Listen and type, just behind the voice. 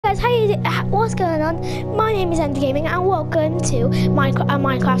guys, what's going on? My name is Ender Gaming and welcome to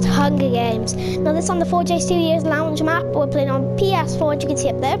Minecraft Hunger Games. Now this is on the 4J Studios lounge map. We're playing on PS4, as you can see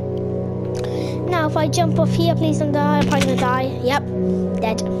up there. Now if I jump off here, please don't die. I'm probably gonna die. Yep,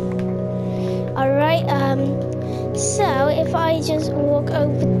 dead. Alright, so if I just walk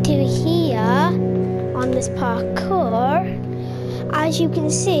over to here on this parkour, as you can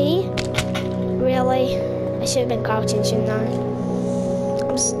see, really, I should have been crouching, shouldn't I?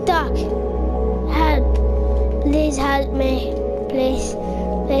 I'm stuck. Help. Please help me. Please.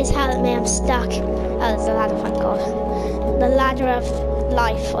 Please help me. I'm stuck. Oh, there's a ladder, thank God. The ladder of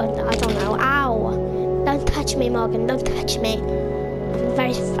life. I don't know. Ow. Don't touch me, Morgan. Don't touch me.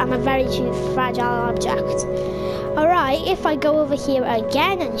 I'm a very fragile object. Alright, if I go over here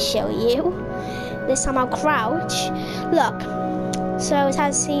again and show you. This time I'll crouch. Look. So it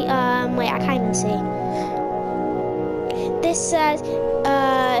has wait, I can't even see. This says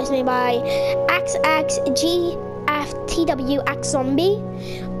it's made by XXGFTWXZombie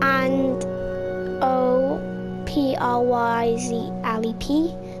and OPRYZLEP,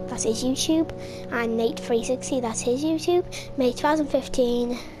 that's his YouTube, and Nate360, that's his YouTube, made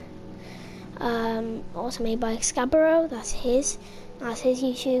 2015, also made by Scarborough, that's his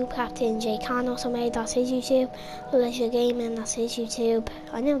YouTube, Captain J Khan also made, that's his YouTube, Leisure Gaming, that's his YouTube,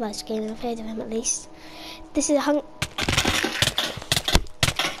 I know Leisure Gaming, I've heard of him at least. This is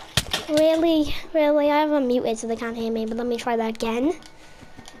Really, I have them muted so they can't hear me, but let me try that again.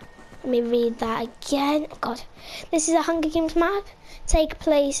 Let me read that again. Oh God. This is a Hunger Games map. Hunger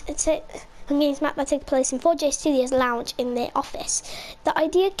Games map that takes place in 4J Studios Lounge in their office. The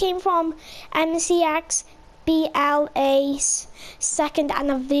idea came from MCX BLA's second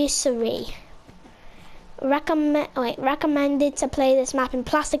anniversary. Recommended to play this map in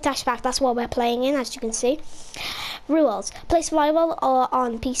plastic texture pack. That's what we're playing in, as you can see. Rules: play survival or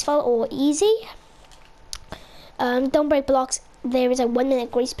on peaceful or easy. Don't break blocks. There is a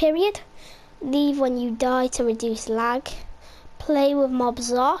 1-minute grace period. Leave when you die to reduce lag. Play with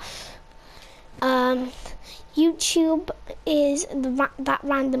mobs off. YouTube is that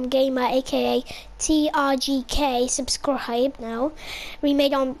random gamer, aka TRGK. Subscribe now.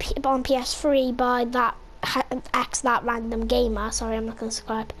 Remade on PS3 by that random gamer. Sorry, I'm not gonna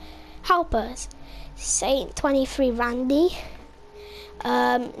subscribe. Helpers: Saint 23 Randy,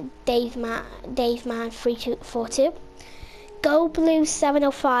 Dave Man 3242, Go Blue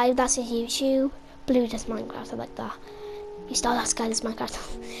 705. That's his YouTube. Blue does Minecraft. I like that. You start that guy does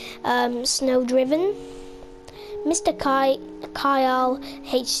Minecraft. Snow Driven, Mr. Kyle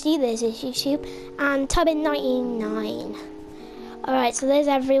HD. There's his YouTube, and Tubbin99. Alright, so there's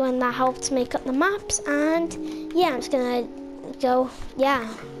everyone that helped make up the maps, and yeah, I'm just gonna go, yeah.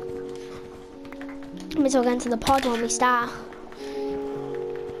 I'm just going to the pod when we start.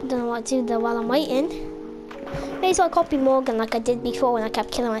 Don't know what to do though while I'm waiting. Maybe I'll copy Morgan like I did before when I kept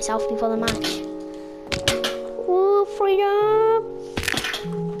killing myself before the match. Ooh, freedom!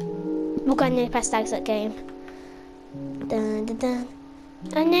 Morgan, I pressed exit game. Dun dun dun.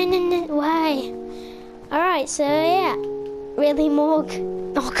 Oh no, why? Alright, so yeah. Really, Morg?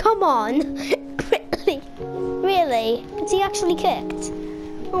 Oh, come on! Really? Is he actually kicked?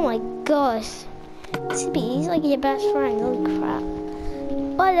 Oh my gosh. He's like your best friend. Holy crap.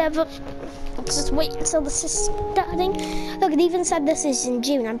 Whatever. Let's just wait until this is starting. Look, it even said this is in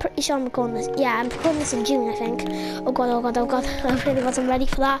June. I'm pretty sure I'm recording this. Yeah, I'm recording this in June, I think. Oh god. I really wasn't ready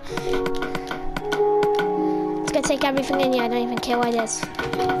for that. It's gonna take everything in here. I don't even care what it is.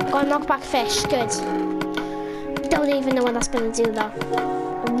 Got a knockback fish. Good. Don't even know what that's going to do though.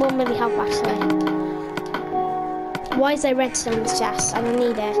 It won't really help actually. Why is there redstone in this chest? I don't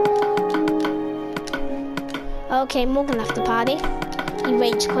need it. Okay, Morgan left the party. He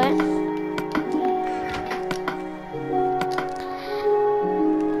rage quit.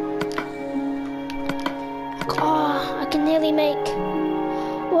 Oh, I can nearly make...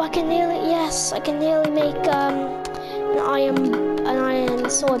 Oh, I can nearly make an iron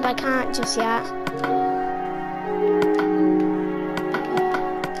sword, but I can't just yet.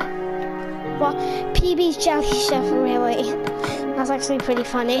 PB's Jelly Chef, really. That's actually pretty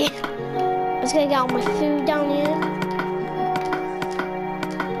funny. I'm just gonna get all my food down here.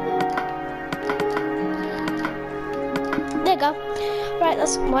 There you go. Right,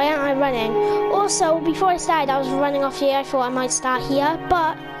 why aren't I running? Also, before I started, I was running off here. I thought I might start here,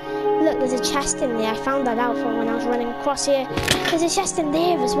 but look, there's a chest in there. I found that out from when I was running across here. There's a chest in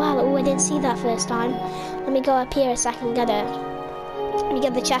there as well. Oh, I didn't see that first time. Let me go up here a second, get it. Let me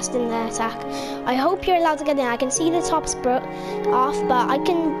get the chest in there, attack. I hope you're allowed to get in. I can see the top's off, but I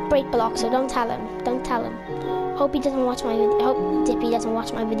can break blocks, so don't tell him. Don't tell him. Hope he doesn't watch my video. I hope Dippy doesn't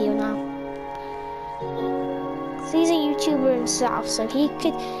watch my video now. So he's a YouTuber himself, so he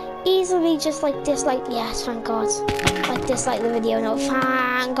could easily just like dislike. Yes, thank God. Like dislike the video. No,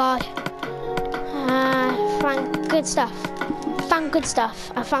 thank God. Thank good stuff. Thank good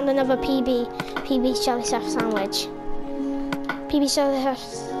stuff. I found another PB's jelly stuff sandwich. PB's jelly stuff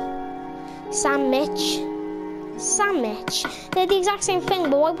sandwich. They're the exact same thing,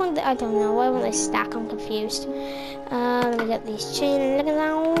 but why wouldn't they, I don't know. Why wouldn't they stack? I'm confused. Let me get these chain looking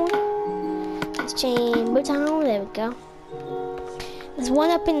down. This chain boot down. There we go. There's one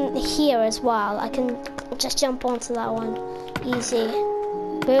up in here as well. I can just jump onto that one. Easy.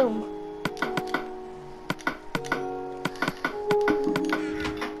 Boom.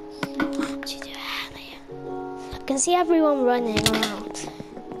 I can see everyone running around.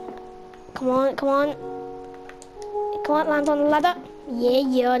 Come on, come on. Come on, land on the ladder. Yeah,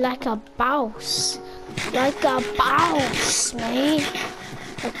 you're like a boss. Like a boss, man.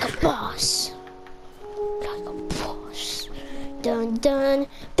 Like a boss. Like a boss. Dun dun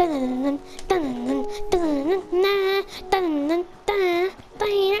dun dun dun dun dun dun dun.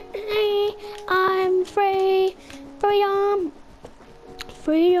 I'm free. Freedom.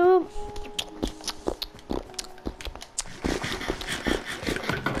 Freedom.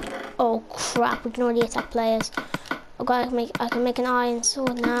 Oh crap, we can already attack players. Oh god, I can make an iron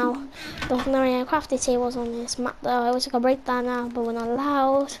sword now. Don't think there are any crafting tables on this map though. I wish I could break that now, but we're not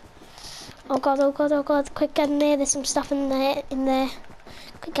allowed. Oh god, oh god, oh god, quick get in there, there's some stuff in there.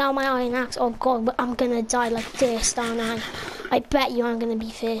 Quick get out my iron axe. Oh god, but I'm gonna die like first, aren't I? I bet you I'm gonna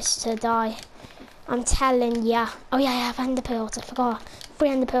be first to die. I'm telling ya. Oh yeah, I have ender pearls, I forgot. 3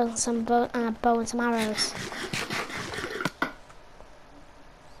 ender pearls and some bow and some arrows.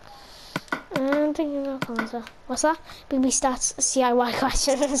 I'm thinking of answer. What's that? BB stats CIY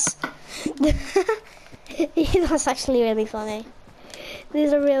questions. That's actually really funny.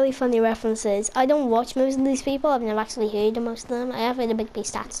 These are really funny references. I don't watch most of these people. I've never actually heard of most of them. I have heard of BB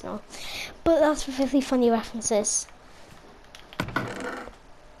stats now, but that's really funny references.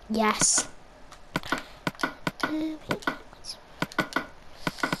 Yes.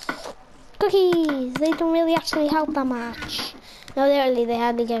 Cookies. They don't really actually help that much. No, literally, they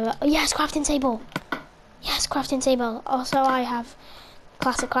hardly give it. Oh, yes, crafting table. Yes, crafting table. Also, I have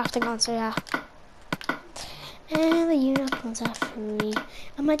classic crafting on, so yeah. And the unicorns are free.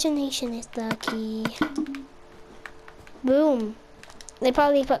 Imagination is the key. Boom. They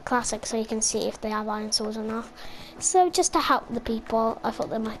probably put classic so you can see if they have iron swords or not. So just to help the people, I thought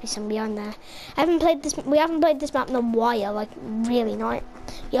there might be some beyond there. We haven't played this map in a while, like really not.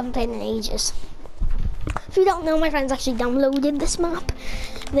 We haven't played in ages. If you don't know, my friends actually downloaded this map.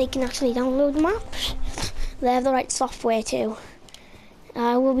 They can actually download maps. They have the right software too.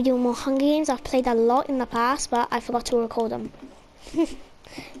 We'll be doing more Hunger Games. I've played a lot in the past, but I forgot to record them.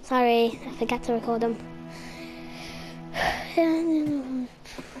 Sorry, I forgot to record them.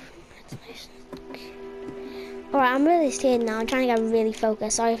 Alright, I'm really scared now. I'm trying to get really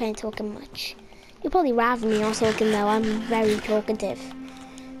focused. Sorry if I ain't talking much. You'll probably rather me not talking though. I'm very talkative.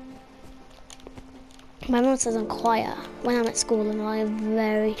 My mum says I'm quiet when I'm at school and I'm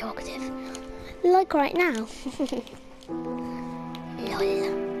very talkative. Like right now.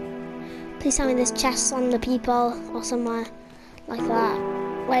 Please tell me there's chests on the people or somewhere like that.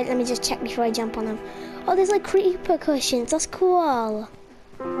 Wait, let me just check before I jump on them. Oh, there's like creeper cushions. That's cool.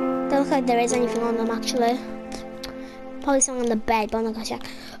 Don't look like there is anything on them actually. Probably something on the bed, but I'm not gonna check.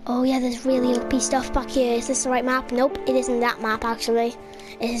 Oh yeah, there's really OP stuff back here. Is this the right map? Nope, it isn't that map actually.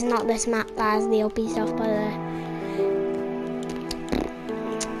 It is not this map that has the OP stuff by there.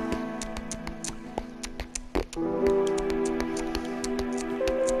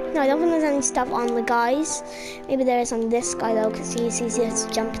 No, I don't think there's any stuff on the guys. Maybe there is on this guy though, because he's easier to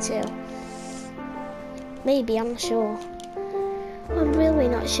jump to. Maybe, I'm not sure. I'm really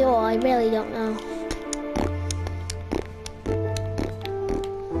not sure, I really don't know.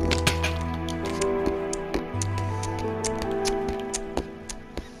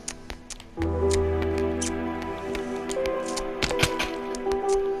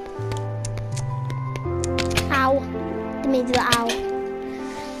 Ow. Didn't mean to do that, ow.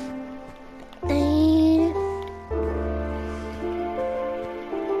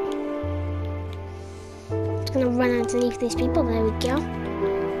 Gonna run underneath these people. There we go.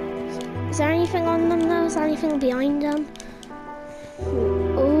 Is there anything on them though? Is there anything behind them?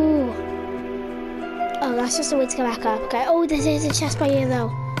 Oh, that's just a way to go back up. Okay. Oh, this is a chest by here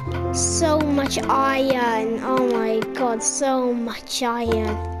though. So much iron. Oh my god, so much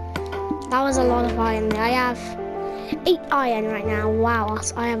iron. That was a lot of iron there. I have 8 iron right now. Wow,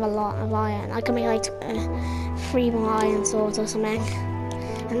 I have a lot of iron. I can make like 3 more iron swords or something.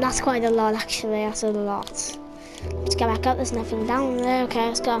 And that's quite a lot actually, that's a lot. Let's get back up, there's nothing down there. Okay,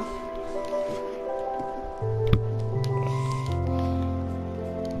 let's go.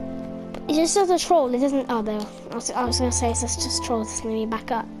 It's just as a troll, it doesn't, oh there. I was gonna say it's just trolls, it's gonna be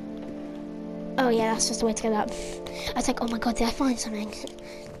back up. Oh yeah, that's just the way to get up. I was like, oh my god, did I find something?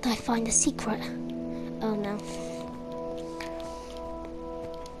 Did I find a secret? Oh no.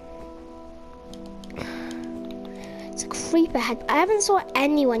 It's a creeper head. I haven't saw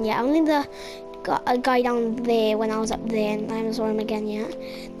anyone yet, only a guy down there when I was up there, and I haven't saw him again yet.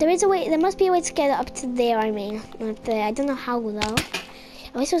 There is a way, there must be a way to get up to there, I mean. Up there, I don't know how though.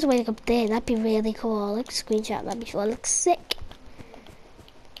 I wish there was a way to go up there, that'd be really cool. Like, screenshot that before, it looks sick.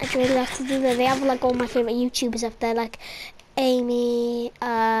 I'd really love to do that. They have like all my favourite YouTubers up there, like Amy,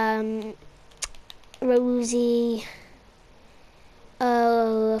 Rosie,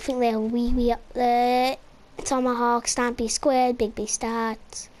 I think they have Weeby up there, Tomahawk, Stampy Squid, Big B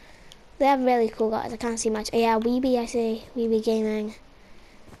Stats. They have really cool guys, I can't see much. Oh, yeah, Weeby, I see, Weeby Gaming.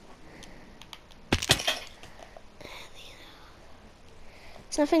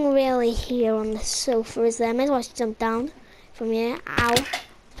 There's nothing really here on the sofa, is there? I might as well just jump down from here. Ow.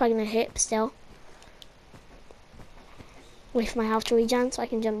 It's probably gonna hurt, but still. Wait for my health to regen so I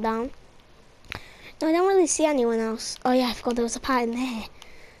can jump down. No, I don't really see anyone else. Oh yeah, I forgot there was a part in there.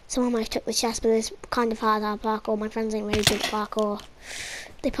 Someone might have took the chest, but it's kind of hard at parkour. My friends ain't really good at parkour.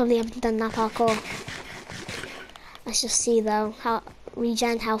 They probably haven't done that parkour. Let's just see though. How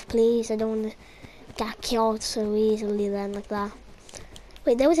regen health, please. I don't want to get killed so easily then like that.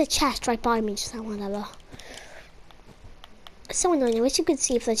 Wait, there was a chest right by me, just that one level. It's so annoying. I wish you could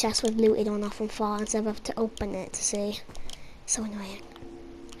see if the chest was looted or not from far instead of have to open it to see. So annoying.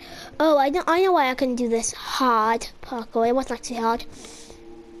 Oh, I know why I couldn't do this hard parkour. It wasn't actually hard.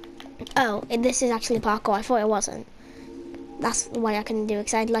 Oh, this is actually parkour. I thought it wasn't. That's why I couldn't do it,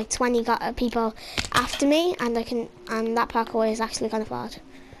 because I had like 20 people after me, and that parkour is actually kind of hard.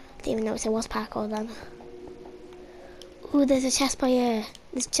 I didn't even notice it was parkour then. Ooh, there's a chest by here.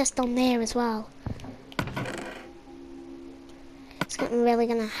 There's a chest down there as well. It's not really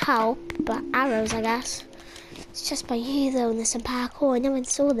gonna help, but arrows, I guess. It's just by you though, and there's some parkour. I never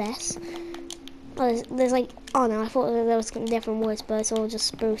saw this. Oh, there's like, oh no, I thought there was different woods, but it's all just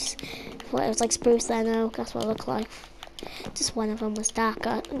spruce. I thought it was like spruce then, oak, that's what it looked like. Just one of them was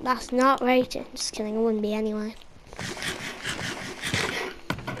darker. That's not rated. Just kidding, it wouldn't be anyway.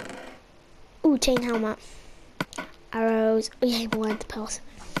 Ooh, chain helmet. Arrows. Oh yeah, more the pills.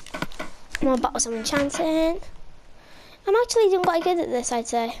 More bottles of enchanting. I'm actually doing quite good at this, I'd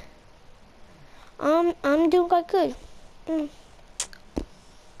say. I'm doing quite good.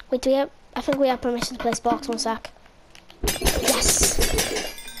 Wait, I think we have permission to place box, one sec.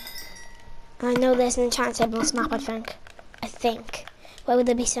 Yes! I know there's an enchanted table on this map, I think. Why would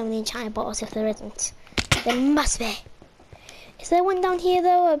there be so many enchanted bottles if there isn't? There must be. Is there one down here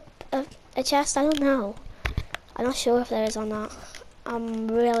though, a chest? I don't know. I'm not sure if there is or not. I'm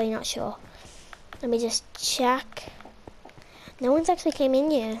really not sure. Let me just check. No one's actually came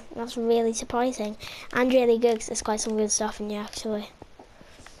in here. That's really surprising. And really good, because there's quite some good stuff in here, actually.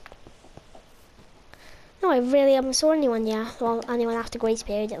 No, I really haven't saw anyone yet. Well, anyone after grace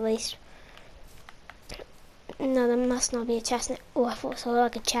period, at least. No, there must not be a chestnut. Oh, I thought so,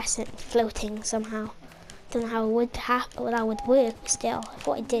 like a chestnut floating somehow. Don't know how it would happen, how that would work, but still, I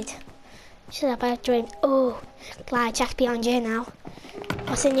thought it did. Shut up, I have dreamed. Oh, glad I checked behind you now.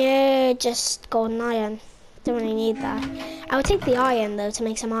 What's in here? Just golden iron. Don't really need that. I would take the iron though to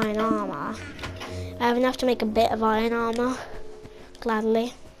make some iron armor. I have enough to make a bit of iron armor.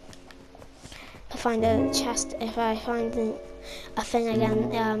 Gladly. If I find a chest, if I find a thing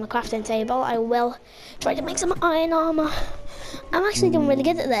again, a crafting table, I will try to make some iron armor. I'm actually doing really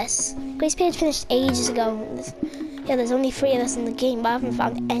good at this. Grace period finished ages ago. Yeah, there's only 3 of us in the game, but I haven't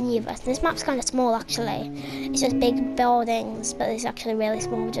found any of us. This map's kind of small actually. It's just big buildings, but it's actually really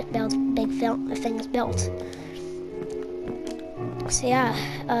small. We just build big things built. So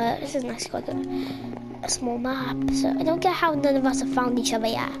yeah, this is actually quite a small map. So I don't get how none of us have found each other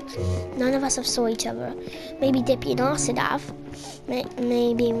yet. None of us have saw each other. Maybe Dippy and Arsid have.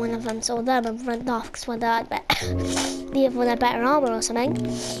 Maybe one of them saw them and run off because the other one had better armor or something.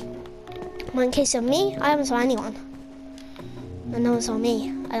 But in case of me, I haven't saw anyone. And no one saw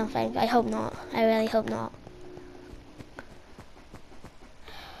me, I don't think. I hope not. I really hope not.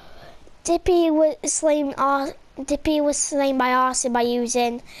 Dippy was slain by Arsid by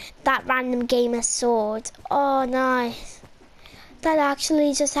using that random gamer sword. Oh, nice. That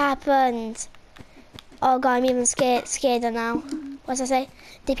actually just happened. Oh god, I'm even scared now. What did I say?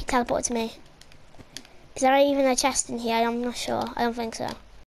 Dippy teleported to me. Is there even a chest in here? I'm not sure. I don't think so.